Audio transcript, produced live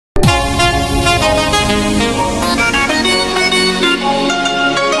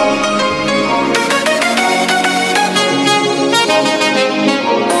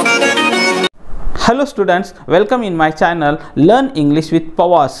Hello students, welcome in my channel Learn English with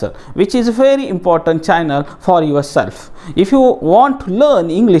Pawar sir, which is a very important channel for yourself. If you want to learn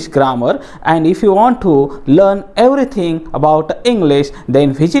English grammar and if you want to learn everything about English,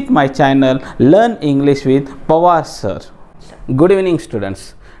 then visit my channel Learn English with Pawar sir. Good evening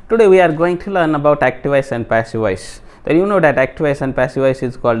students. Today we are going to learn about active voice and passive voice. तर you know that active voice and passive voice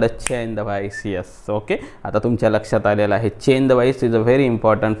is called a chain voice. Yes, okay. आता तुमच्या लक्षात आलेला आहे chain voice is a very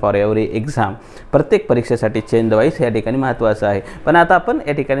important for every exam. प्रत्येक परीक्षेसाठी chain voice या ठिकाणी महत्त्वाचं आहे. पण आता आपण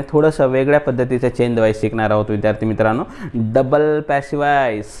या ठिकाणी थोडंसं वेगळ्या पद्धतीचे chain voice शिकणार आहोत विद्यार्थी मित्रांनो. Double passive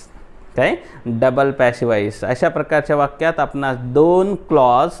voice. काय? Double passive voice. अशा प्रकारच्या वाक्यात आपणास दोन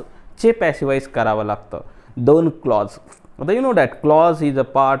क्लॉज चे passive voice करावं लागतं. दोन clause. But you know that clause is a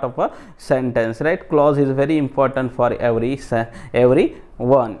part of a sentence, right? Clause is very important for every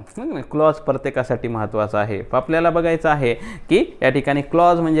one. Clause प्रत्येकासाठी महत्त्वाचा आहे. आपल्याला बघायचं आहे की या ठिकाणी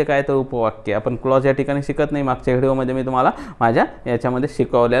क्लॉज म्हणजे काय तर उपवाक्य. आपण क्लॉज या ठिकाणी शिकत नाही. मागच्या व्हिडिओमध्ये मी तुम्हाला माझ्या याच्यामध्ये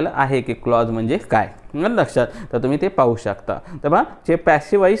शिकवलेलं आहे की क्लॉज म्हणजे काय. लक्षात तर तुम्ही ते पाहू शकता. तेव्हा जे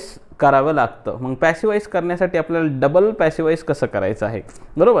पॅसिव्ह वॉइस करावं लागतं. मग पॅसिव्ह वॉइस करण्यासाठी आपल्याला डबल पॅसिव्ह वॉइस कसं करायचं आहे,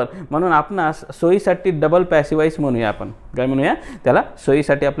 बरोबर. म्हणून आपणास सोयीसाठी डबल पॅसिव्ह वॉइस म्हणूया. आपण काय म्हणूया त्याला,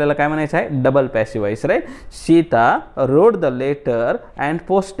 सोयीसाठी आपल्याला काय म्हणायचं आहे, double passive voice, right. Sita road the letter and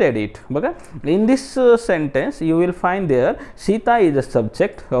posted it. बघा, in this sentence you will find there Sita is a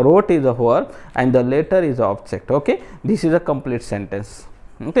subject, wrote is a verb and the letter is a object. Okay, this is a complete sentence.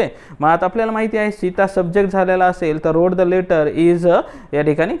 Okay, मग आता आपल्याला माहिती आहे Sita subject झालेला असेल तर road the letter is या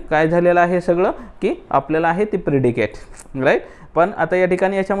ठिकाणी काय झालेलं आहे सगळं की आपल्याला आहे ती प्रिडिकेट, राईट. पण आता या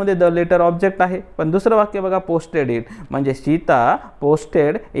ठिकाणी याच्यामध्ये द लेटर ऑब्जेक्ट आहे. पण दुसरं वाक्य बघा, पोस्टेड इट म्हणजे सीता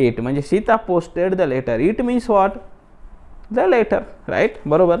पोस्टेड इट म्हणजे Sita posted the letter. It means what, the letter, right,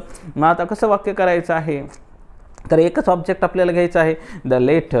 बरोबर. मग आता कसं वाक्य करायचं आहे तर एकच ऑब्जेक्ट आपल्याला घ्यायचं आहे, द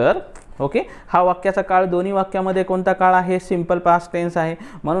लेटर. ओके, हा वाक्याचा काळ दोन्ही वाक्यामध्ये कोणता काळ आहे, सिंपल पास्ट टेन्स आहे.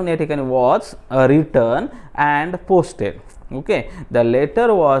 म्हणून या ठिकाणी was return and posted. Okay, the letter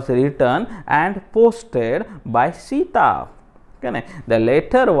was return and posted bye Sita. काय नाही, the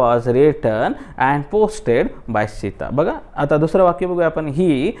letter was return and posted bye Sita. बघा, आता दुसरं वाक्य बघूया आपण.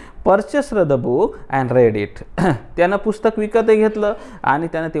 ही purchased the book and read it. त्यानं पुस्तक विकतही घेतलं आणि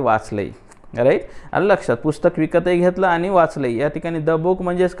त्यानं ते वाचलंही, राईट. आलं लक्षात, पुस्तक विकतही घेतलं आणि वाचलंही. या ठिकाणी द बुक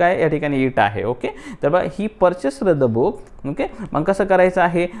म्हणजेच काय, या ठिकाणी इट आहे. ओके, तर बघा, ही परचेस्ड द बुक. ओके, मग कसं करायचं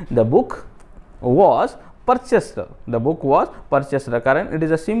आहे, the book was purchased. The book was purchased कारण it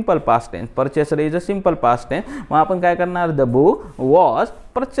is a simple past tense. Purchased is a simple past tense. मग आपण काय करणार, the book was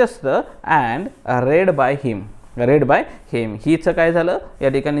purchased and read by him. read by him. हीचं काय झालं या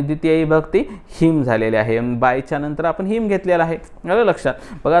ठिकाणी द्वितीय विभक्ती हिम झालेली आहे. बायच्या नंतर आपण हिम घेतलेला आहे. आलं लक्षात.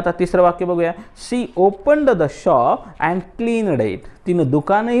 बघा, आता तिसरं वाक्य बघूया. शी opened the shop and cleaned it. तिनं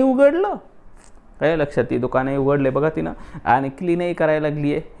दुकानही उघडलं. काय लक्षात, ती दुकानही उघडले बघा तिनं आणि क्लीनही करायला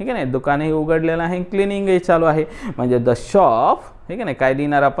लागली आहे. ठीक आहे नाही, दुकानही उघडलेलं आहे, क्लिनिंगही चालू आहे. म्हणजे द शॉप, ठीक आहे नाही, काय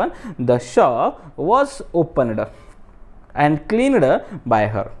लिहिणार आपण, the shop was opened and cleaned bye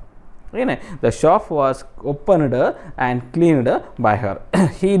हर. ठीक आहे नाही, the shop was opened and cleaned bye her.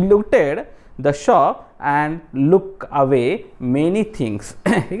 He looted the shop and look away many things.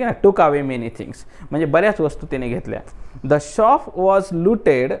 ठीक आहे ना, टुक अवे मेनी थिंग्स म्हणजे बऱ्याच वस्तू तिने घेतल्या. The shop was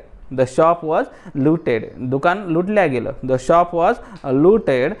looted. The shop was looted, दुकान लुटल्या गेलं. The shop was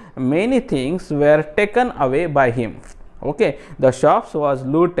looted, many things wear taken away by him. Okay, the shops was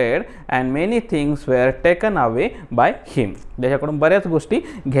looted and many things wear taken away by him. त्याच्याकडून बऱ्याच गोष्टी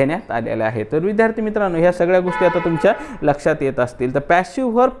घेण्यात आलेल्या आहेत. तर विद्यार्थी मित्रांनो, ह्या सगळ्या गोष्टी आता तुमच्या लक्षात येत असतील. तर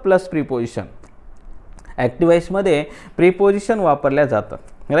passive verb plus preposition. Active वॉइसमध्ये preposition वापरल्या जातं,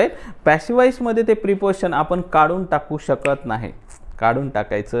 राईट. पॅसिव्ह वॉइसमध्ये ते प्रिपोजिशन आपण काढून टाकू शकत नाही. काढून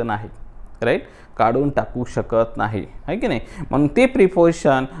टाकायचं नाही, राईट. काढून टाकू शकत नाही, आहे की नाही. मग ते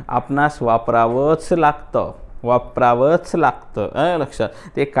प्रिपोजिशन आपणास वापरावंच लागतं. वापरावंच लागतं, लक्षात.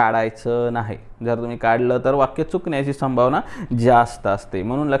 ते काढायचं नाही. जर तुम्ही काढलं तर वाक्य चुकण्याची संभावना जास्त असते.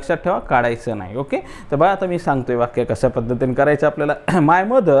 म्हणून लक्षात ठेवा, काढायचं नाही. ओके, तर बघा, आता मी सांगतोय वाक्य कशा पद्धतीने करायचं आपल्याला. माय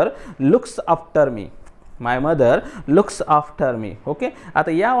मदर लुक्स आफ्टर मी. माय mother looks after me. Okay,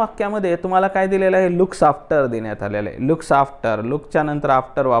 आता या वाक्यामध्ये तुम्हाला काय दिलेलं आहे, लुक्स आफ्टर देण्यात आलेलं आहे. लुक्स आफ्टर, लुकच्या नंतर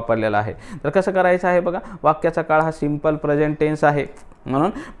आफ्टर वापरलेला आहे. तर कसं करायचं आहे बघा, वाक्याचा काळ हा सिंपल प्रेझेंट टेन्स आहे.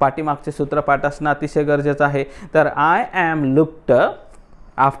 म्हणून पाठीमागचे सूत्रपाठ असणं अतिशय गरजेचं आहे. तर आय ॲम लुक्ड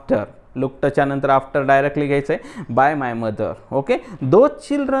आफ्टर. लुक्डच्या नंतर आफ्टर डायरेक्टली घ्यायचं आहे, bye my mother. Okay, those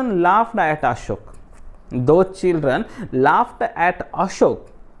children laughed at Ashok. Those children laughed at Ashok.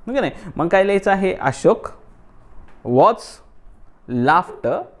 ठीक आहे नाही, मग काय लिहायचं आहे, Ashok was laughed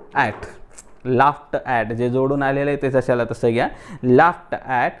at. laughed at, जे जोडून आलेलं आहे ते तशाला तसं घ्या, laughed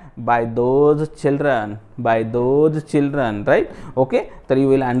at by those children, right? Okay, तर you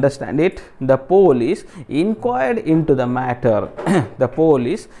will understand it. The police inquired into the matter. The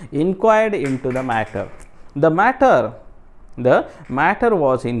police inquired into the matter. The matter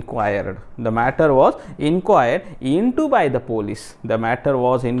was inquired. The matter was inquired into by the police. The matter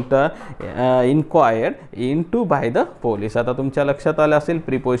was inquired into by the police. आता तुमच्या लक्षात आलं असेल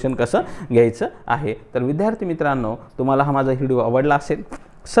preposition कसं घ्यायचं आहे. तर विद्यार्थी मित्रांनो, तुम्हाला हा माझा व्हिडिओ आवडला असेल,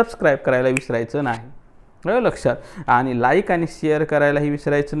 सबस्क्राईब करायला विसरायचं नाही, लक्षात, आणि लाईक आणि शेअर करायलाही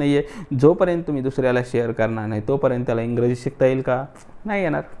विसरायचं नाही आहे. जोपर्यंत तुम्ही दुसऱ्याला शेअर करणार नाही तोपर्यंत त्याला इंग्रजी शिकता येईल का? नाही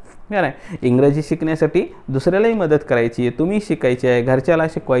येणार. नाही, इंग्रजी शिकण्यासाठी दुसऱ्यालाही मदत करायची आहे, तुम्ही शिकायची आहे, घरच्याला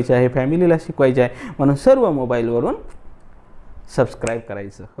शिकवायचे आहे, फॅमिलीला शिकवायचे आहे, म्हणून सर्व मोबाईलवरून सबस्क्राईब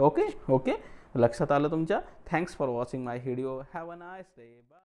करायचं. ओके, लक्षात आलं तुमच्या. Thanks for watching my video. Have a nice day.